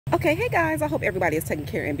Okay, hey guys, I hope everybody is taking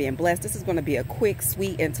care and being blessed. This is going to be a quick,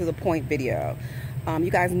 sweet, and to the point video.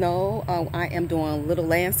 You guys know I am doing little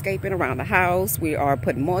landscaping around the house. We are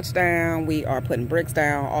putting mulch down. We are putting bricks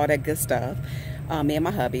down, all that good stuff. Me and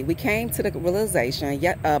my hubby. We came to the realization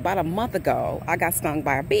yet about a month ago, I got stung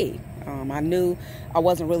by a bee. I knew I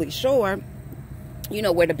wasn't really sure, you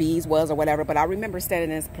know, where the bees was or whatever, but I remember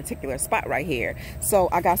standing in this particular spot right here. So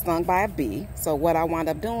I got stung by a bee. So what I wound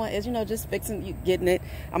up doing is, you know, just getting it.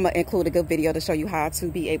 I'm gonna include a good video to show you how to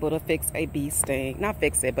be able to fix a bee sting. Not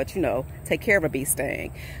fix it, but you know, take care of a bee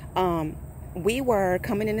sting. We were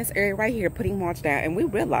coming in this area right here, putting mulch down, and we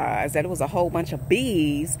realized that it was a whole bunch of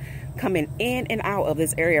bees coming in and out of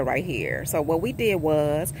this area right here. So what we did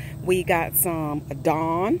was we got some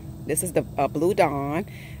Dawn. This is the blue Dawn.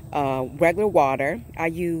 Regular water. I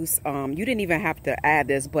use you didn't even have to add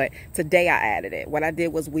this, but today I added it. What I did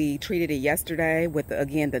was we treated it yesterday with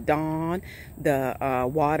again the Dawn, the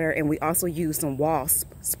water, and we also used some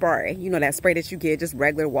wasp spray, you know, that spray that you get, just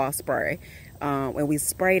regular wasp spray. And we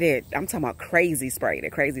sprayed it. I'm talking about crazy sprayed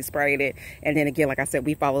it, and then again, like I said,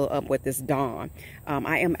 we followed up with this Dawn.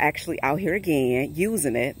 I am actually out here again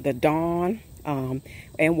using it, the Dawn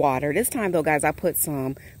and water. This time though, guys, I put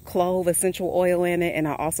some clove essential oil in it, and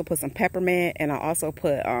I also put some peppermint, and I also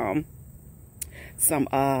put some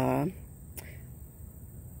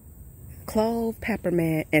clove,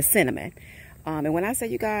 peppermint, and cinnamon. And when I say,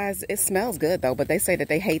 you guys, it smells good though, but they say that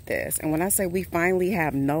they hate this. And when I say we finally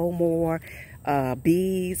have no more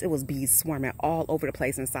bees, it was bees swarming all over the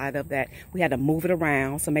place inside of that. We had to move it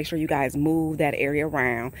around, so make sure you guys move that area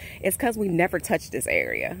around. It's because we never touched this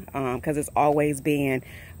area, because it's always been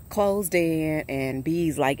closed in, and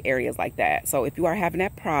bees like areas like that. So if you are having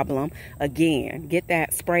that problem, again, get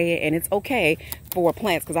that, spray it. And it's okay for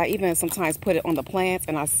plants, because I even sometimes put it on the plants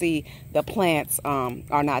and I see the plants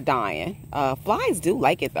are not dying. Flies do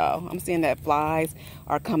like it though. I'm seeing that flies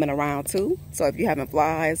are coming around too. So if you're having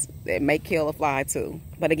flies, it may kill a fly too.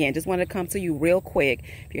 But again, just wanted to come to you real quick.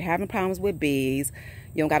 If you're having problems with bees,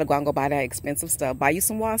 you don't got to go out and go buy that expensive stuff. Buy you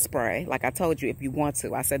some wasp spray, like I told you, if you want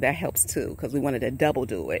to. I said that helps too, because we wanted to double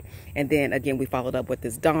do it. And then again, we followed up with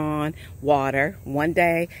this Dawn water one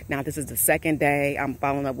day. Now this is the second day. I'm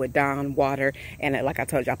following up with Dawn water, and like I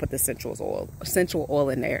told you, I put the essential oil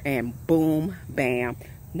in there, and boom, bam,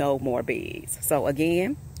 no more bees. So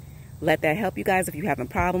again, let that help you guys if you're having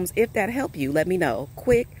problems. If that helped you, let me know.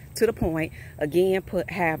 Quick, to the point. Again,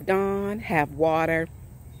 put half Dawn, half water.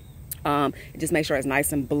 Just make sure it's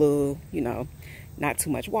nice and blue, you know, not too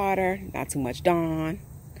much water, not too much Dawn.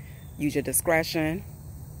 Use your discretion.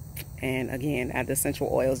 And again, add the essential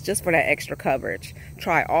oils just for that extra coverage.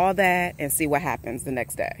 Try all that and see what happens the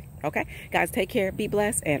next day. Okay, guys, take care, be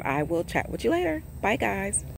blessed, and I will chat with you later. Bye, guys.